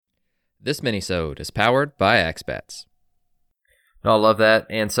This minisode is powered by XBets. No, I love that.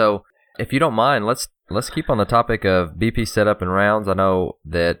 And so, if you don't mind, let's keep on the topic of BP setup and rounds. I know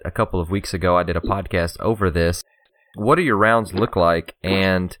that a couple of weeks ago I did a podcast over this. What do your rounds look like?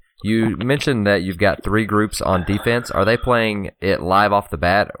 And you mentioned that you've got 3 groups on defense. Are they playing it live off the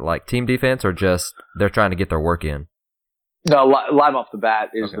bat, like team defense, or just they're trying to get their work in? No, live off the bat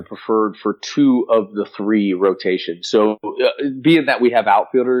is the preferred for 2 of the 3 rotations. So being that we have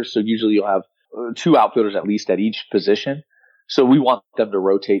outfielders, so usually you'll have 2 outfielders at least at each position. So we want them to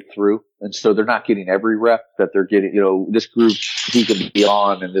rotate through. And so they're not getting every rep that they're getting, this group, he can be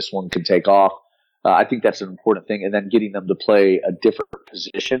on and this one can take off. I think that's an important thing. And then getting them to play a different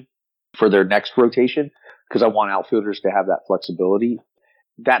position for their next rotation, because I want outfielders to have that flexibility.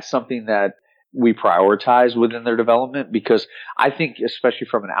 That's something that we prioritize within their development, because I think, especially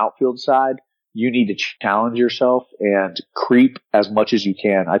from an outfield side, you need to challenge yourself and creep as much as you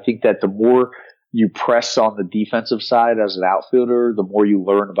can. I think that the more you press on the defensive side as an outfielder, the more you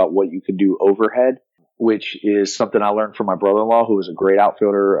learn about what you can do overhead, which is something I learned from my brother-in-law, who was a great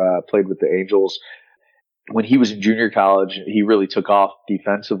outfielder, played with the Angels. When he was in junior college, he really took off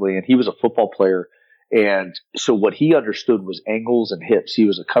defensively, and he was a football player. And so what he understood was angles and hips. He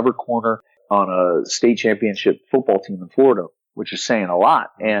was a cover corner on a state championship football team in Florida, which is saying a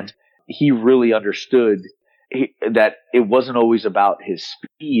lot. And he really understood that it wasn't always about his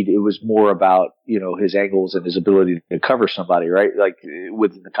speed. It was more about, his angles and his ability to cover somebody, right? Like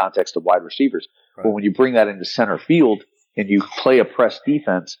within the context of wide receivers. Right. But when you bring that into center field and you play a press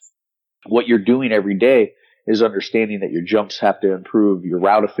defense, what you're doing every day is understanding that your jumps have to improve, your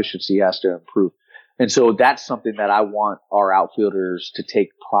route efficiency has to improve. And so that's something that I want our outfielders to take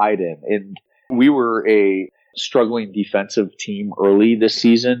pride in. And we were a struggling defensive team early this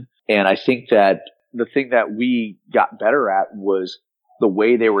season. And I think that the thing that we got better at was the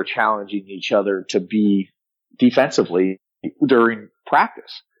way they were challenging each other to be defensively during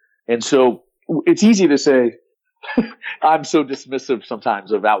practice. And so it's easy to say, I'm so dismissive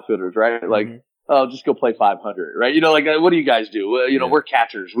sometimes of outfielders, right? Like, oh, just go play 500, right? What do you guys do? We're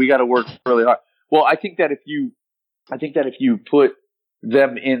catchers. We got to work really hard. Well, I think that if you put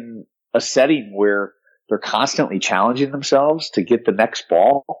them in a setting where they're constantly challenging themselves to get the next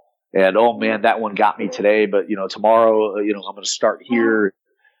ball, and oh man, that one got me today, but tomorrow, I'm going to start here.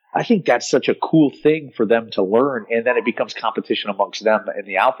 I think that's such a cool thing for them to learn, and then it becomes competition amongst them in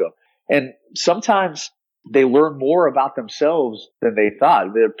the outfield. And sometimes they learn more about themselves than they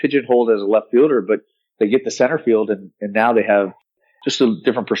thought. They're pigeonholed as a left fielder, but they get to center field, and now they have just a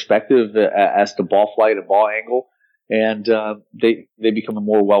different perspective as to ball flight and ball angle. And they become a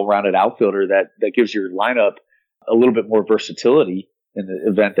more well-rounded outfielder that gives your lineup a little bit more versatility in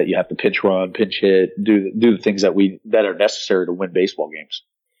the event that you have to pinch run, pinch hit, do the things that are necessary to win baseball games.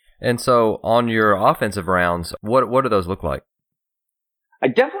 And so on your offensive rounds, what do those look like? I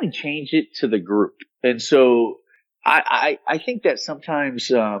definitely change it to the group. And so I think that sometimes,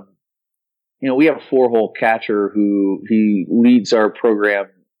 we have a 4-hole catcher who he leads our program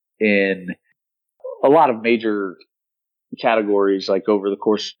in a lot of major categories, like over the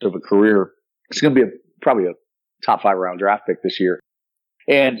course of a career. It's going to be probably a top 5 round draft pick this year.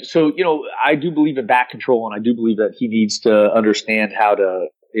 And so, I do believe in back control, and I do believe that he needs to understand how to,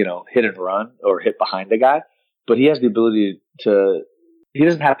 hit and run or hit behind a guy, but he has the ability he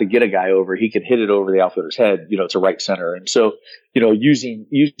doesn't have to get a guy over. He can hit it over the outfielder's head, to right center. And so,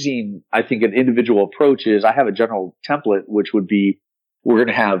 using, I think an individual approach is I have a general template, which would be, we're going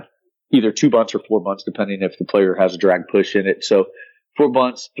to have either 2 bunts or 4 bunts, depending if the player has a drag push in it. So 4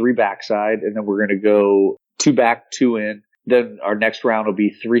 bunts, 3 backside, and then we're going to go 2 back, 2 in. Then our next round will be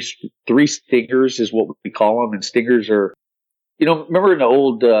three stingers is what we call them. And stingers are, remember in the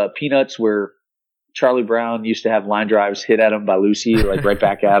old Peanuts where Charlie Brown used to have line drives hit at him by Lucy, like right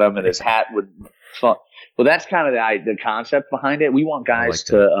back at him, and his hat would fall. Well, that's kind of the concept behind it. We want guys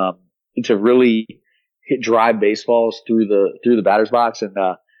to really drive baseballs through the batter's box, and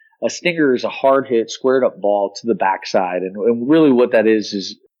a stinger is a hard hit, squared up ball to the backside. And really what that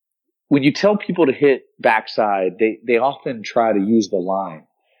is when you tell people to hit backside, they often try to use the line,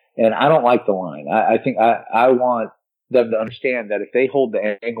 and I don't like the line. I think I want them to understand that if they hold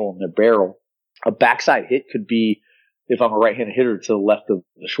the angle in their barrel, a backside hit could be, if I'm a right-handed hitter, to the left of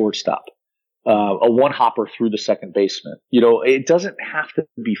the shortstop. A one-hopper through the second baseman. It doesn't have to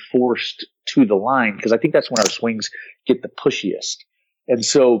be forced to the line, because I think that's when our swings get the pushiest. And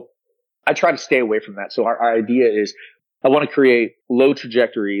so I try to stay away from that. So our idea is I want to create low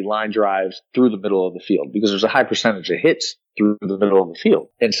trajectory line drives through the middle of the field, because there's a high percentage of hits through the middle of the field.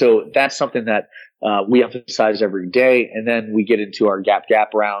 And so that's something that we emphasize every day. And then we get into our gap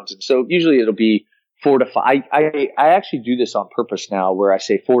rounds. And so usually it'll be 4 to 5. I actually do this on purpose now where I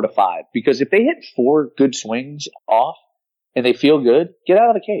say 4 to 5, because if they hit 4 good swings off and they feel good, get out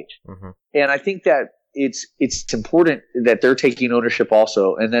of the cage. Mm-hmm. And I think that it's important that they're taking ownership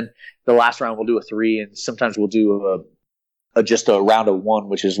also. And then the last round we'll do a 3, and sometimes we'll do just a round of 1,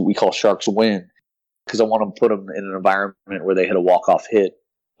 which is what we call Sharks Win, because I want to put them in an environment where they hit a walk-off hit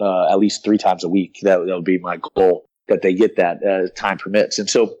at least 3 times a week. That would be my goal, that they get that as time permits. And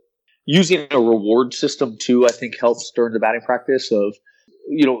so using a reward system too, I think helps during the batting practice of,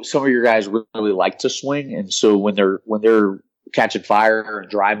 some of your guys really like to swing. And so when they're catching fire and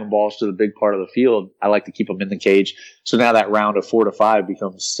driving balls to the big part of the field, I like to keep them in the cage. So now that round of 4 to 5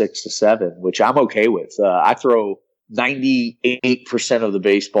 becomes 6 to 7, which I'm okay with. I throw 98% of the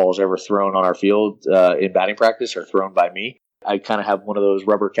baseballs ever thrown on our field in batting practice are thrown by me. I kind of have one of those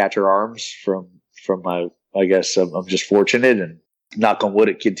rubber catcher arms from my, I guess I'm just fortunate, and knock on wood,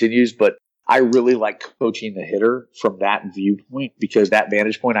 it continues. But I really like coaching the hitter from that viewpoint, because that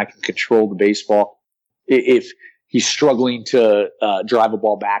vantage point, I can control the baseball. If he's struggling to drive a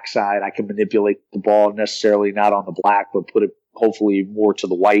ball backside, I can manipulate the ball, necessarily not on the black, but put it hopefully more to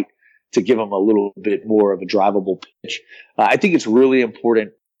the white to give him a little bit more of a drivable pitch. I think it's really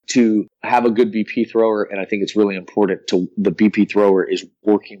important to have a good BP thrower, and I think it's really important to the BP thrower is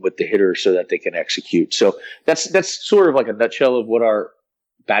working with the hitter so that they can execute. So that's sort of like a nutshell of what our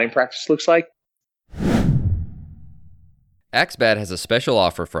batting practice looks like. AxeBat has a special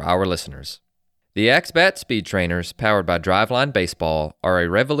offer for our listeners. The AxeBat Speed Trainers, powered by Driveline Baseball, are a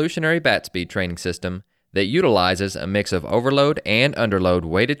revolutionary bat speed training system that utilizes a mix of overload and underload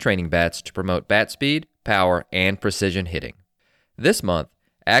weighted training bats to promote bat speed, power, and precision hitting. This month,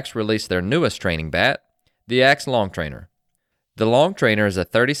 Axe released their newest training bat, the Axe Long Trainer. The Long Trainer is a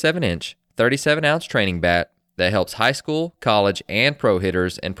 37-inch, 37-ounce training bat that helps high school, college, and pro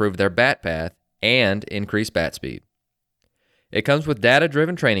hitters improve their bat path and increase bat speed. It comes with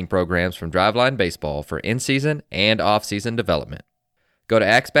data-driven training programs from Driveline Baseball for in-season and off-season development. Go to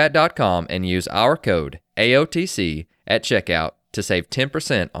axebat.com and use our code AOTC at checkout to save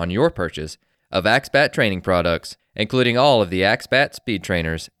 10% on your purchase of AxeBat training products, including all of the AxeBat speed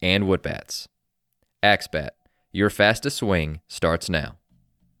trainers and wood bats. AxeBat, your fastest swing starts now.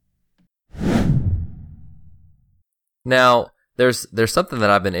 Now, there's something that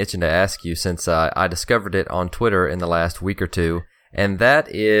I've been itching to ask you since I discovered it on Twitter in the last week or two, and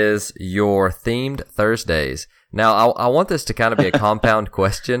that is your themed Thursdays. Now, I want this to kind of be a compound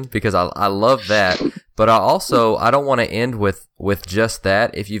question, because I love that, but I don't want to end with just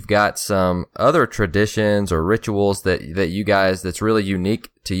that. If you've got some other traditions or rituals that you guys, that's really unique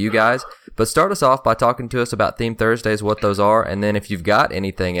to you guys, but start us off by talking to us about Themed Thursdays, what those are, and then if you've got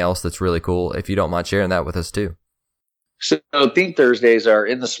anything else that's really cool, if you don't mind sharing that with us too. So Themed Thursdays are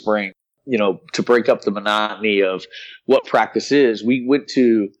in the spring, to break up the monotony of what practice is. We went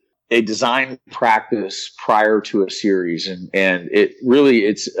to a design practice prior to a series, and it really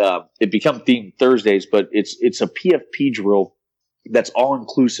it become Themed Thursdays, but it's a PFP drill that's all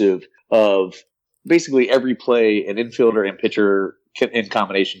inclusive of basically every play an infielder and pitcher in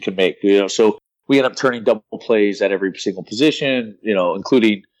combination can make. So we end up turning double plays at every single position,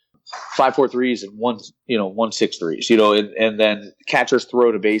 including 5-4-3s and 1-6-3s, and then catchers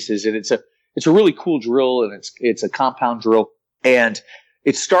throw to bases, and it's a really cool drill, and it's a compound drill. And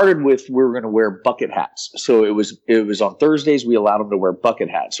it started with we were going to wear bucket hats. So it was on Thursdays we allowed them to wear bucket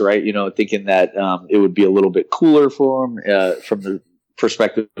hats, right? Thinking that it would be a little bit cooler for them from the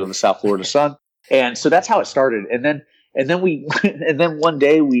perspective of the South Florida sun. And so that's how it started. And then one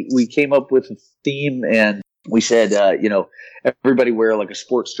day we came up with a theme, and we said, everybody wear like a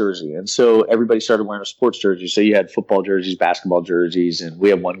sports jersey. And so everybody started wearing a sports jersey. So you had football jerseys, basketball jerseys, and we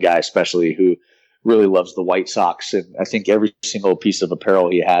have one guy especially who really loves the White Sox. And I think every single piece of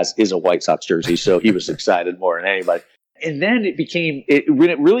apparel he has is a White Sox jersey. So he was excited more than anybody. And then when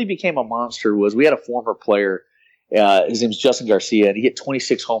it really became a monster was we had a former player, his name is Justin Garcia, and he hit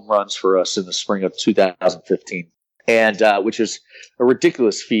 26 home runs for us in the spring of 2015. And, which is a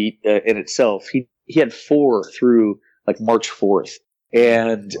ridiculous feat in itself. He had 4 through like March 4th,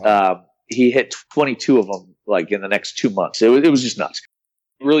 and he hit 22 of them like in the next 2 months. It was just nuts.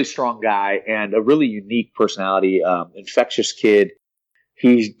 Really strong guy and a really unique personality, infectious kid.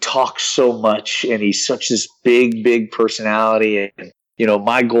 He talks so much, and he's such this big personality. And,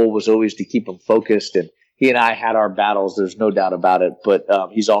 my goal was always to keep him focused, and he and I had our battles. There's no doubt about it, but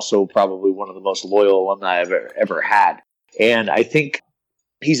he's also probably one of the most loyal alumni I've ever had. And I think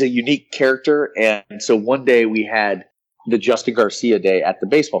he's a unique character. And so one day we had the Justin Garcia Day at the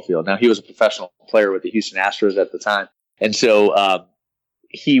baseball field. Now, he was a professional player with the Houston Astros at the time. And so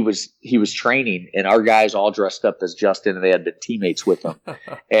he was training, and our guys all dressed up as Justin, and they had been teammates with him.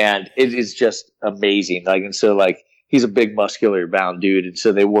 And it is just amazing. And so he's a big, muscular bound dude. And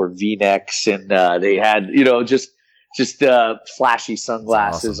so they wore V-necks, and they had, just flashy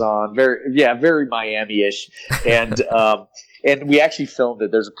sunglasses on. Very Miami-ish. And we actually filmed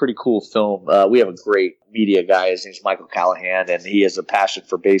it. There's a pretty cool film. We have a great media guy. His name's Michael Callahan, and he has a passion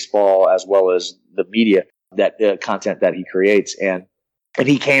for baseball as well as the media, that content that he creates. And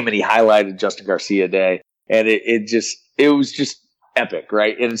he came and he highlighted Justin Garcia Day, and it was just epic,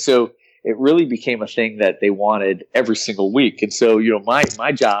 right? And so it really became a thing that they wanted every single week. And so,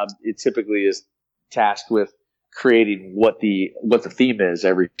 my job, it typically is tasked with creating what the theme is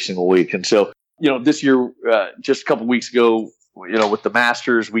every single week. And so, this year, just a couple weeks ago, with the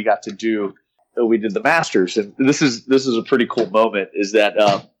Masters, we did the Masters, and this is a pretty cool moment. Is that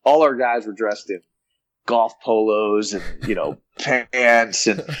all our guys were dressed in golf polos and pants,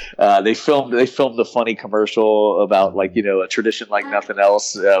 and they filmed a funny commercial about a tradition like nothing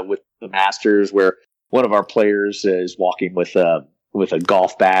else with the Masters, where one of our players is walking with a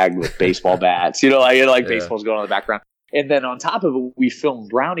golf bag with baseball bats, baseball's going on in the background. And then on top of it, we film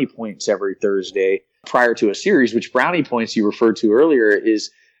brownie points every Thursday prior to a series, which brownie points you referred to earlier is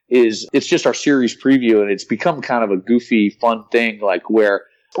it's just our series preview, and it's become kind of a goofy, fun thing, where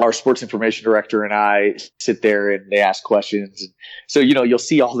our sports information director and I sit there and they ask questions. And so, you'll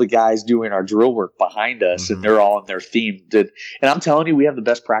see all the guys doing our drill work behind us, and they're all in their theme. And I'm telling you, we have the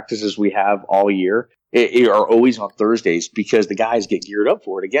best practices we have all year. Are always on Thursdays, because the guys get geared up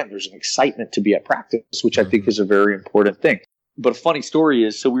for it. Again, there's an excitement to be at practice, which I think is a very important thing. But a funny story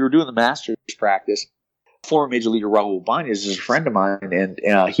is, so we were doing the Masters practice. Former Major Leaguer Raul Bañez is a friend of mine,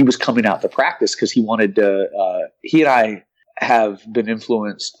 and he was coming out to practice because he wanted to. He and I have been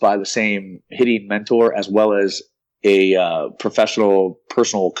influenced by the same hitting mentor, as well as a professional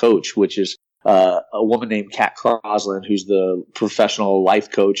personal coach, which is a woman named Kat Crosland, who's the professional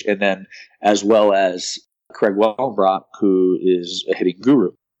life coach, and then as well as Craig Wellenbrock, who is a hitting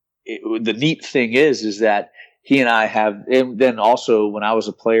guru. The neat thing is that he and I have, and then also when I was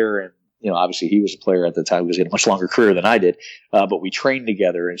a player, and obviously he was a player at the time, he had a much longer career than I did, but we trained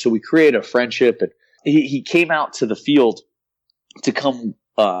together, and so we created a friendship. And he came out to the field to come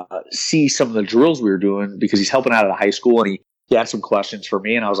see some of the drills we were doing, because he's helping out at a high school, and he had some questions for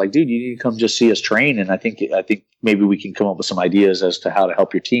me, and I was like, dude, you need to come just see us train. And I think maybe we can come up with some ideas as to how to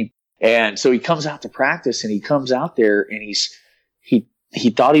help your team. And so he comes out to practice, and he comes out there, and he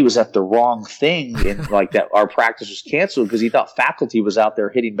thought he was at the wrong thing, and that our practice was canceled because he thought faculty was out there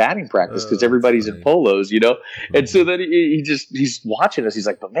hitting batting practice because everybody's in polos, And so then he's watching us. He's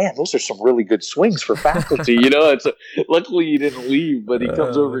like, but man, those are some really good swings for faculty, And so luckily he didn't leave, but he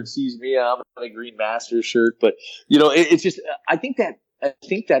comes over and sees me. I'm in a green Masters shirt, but it's just, I think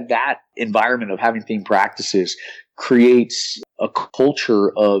that environment of having theme practices creates a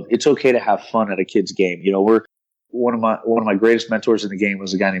culture of it's okay to have fun at a kid's game. One of my greatest mentors in the game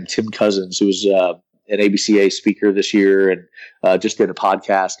was a guy named Tim Cousins, who was an ABCA speaker this year, and just did a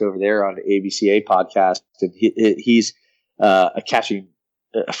podcast over there on the ABCA podcast. And he's a catching.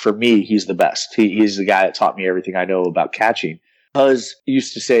 For me, he's the best. He's the guy that taught me everything I know about catching. Buzz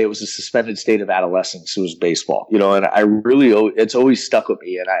used to say it was a suspended state of adolescence. It was baseball, and it's always stuck with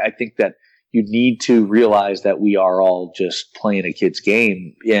me. And I think that you need to realize that we are all just playing a kid's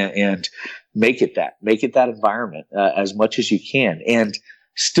game, and make it that environment as much as you can, and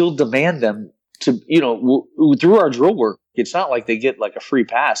still demand them to, through our drill work. It's not like they get a free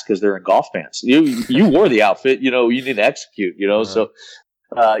pass because they're in golf pants. You wore the outfit, you need to execute, Right. So,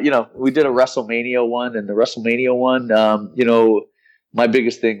 we did a WrestleMania one, and the WrestleMania one, my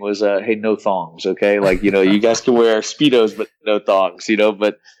biggest thing was, hey, no thongs. Okay. You guys can wear Speedos, but no thongs,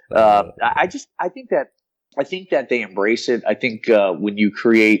 but, I think that they embrace it. I think, when you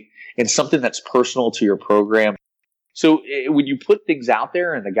create, and something that's personal to your program. So when you put things out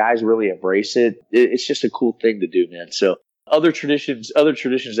there and the guys really embrace it, it's just a cool thing to do, man. So other traditions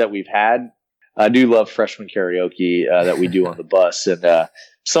that we've had, I do love freshman karaoke that we do on the bus, and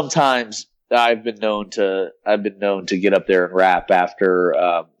sometimes I've been known to get up there and rap after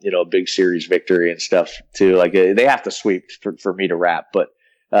a big series victory and stuff too. They have to sweep for me to rap, but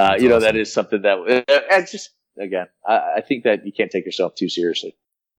awesome. That is something that it's just. Again, I think that you can't take yourself too seriously.